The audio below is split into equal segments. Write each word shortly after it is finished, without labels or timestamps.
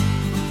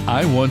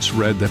I once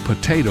read that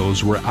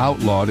potatoes were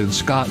outlawed in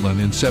Scotland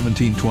in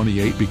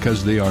 1728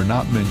 because they are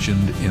not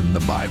mentioned in the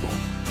Bible.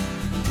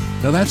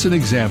 Now that's an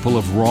example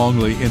of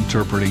wrongly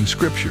interpreting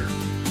Scripture.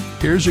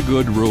 Here's a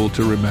good rule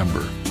to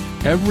remember.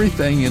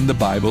 Everything in the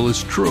Bible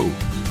is true,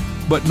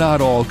 but not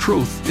all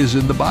truth is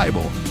in the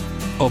Bible.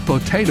 A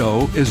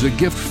potato is a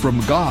gift from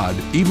God,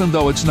 even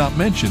though it's not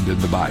mentioned in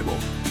the Bible.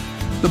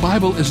 The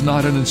Bible is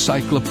not an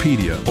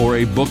encyclopedia or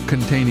a book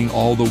containing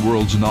all the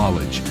world's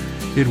knowledge.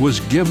 It was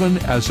given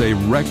as a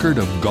record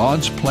of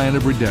God's plan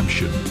of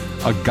redemption,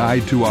 a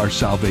guide to our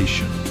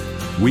salvation.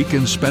 We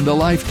can spend a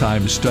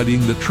lifetime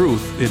studying the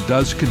truth it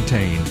does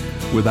contain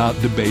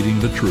without debating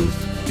the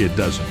truth it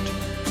doesn't.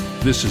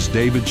 This is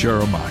David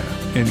Jeremiah,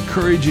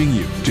 encouraging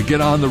you to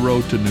get on the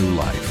road to new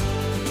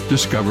life.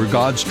 Discover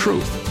God's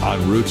truth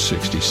on Route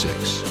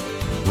 66.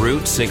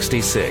 Route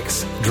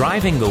 66,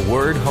 driving the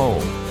word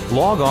home.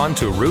 Log on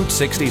to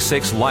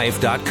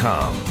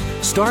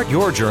Route66Life.com. Start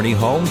your journey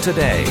home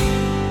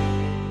today.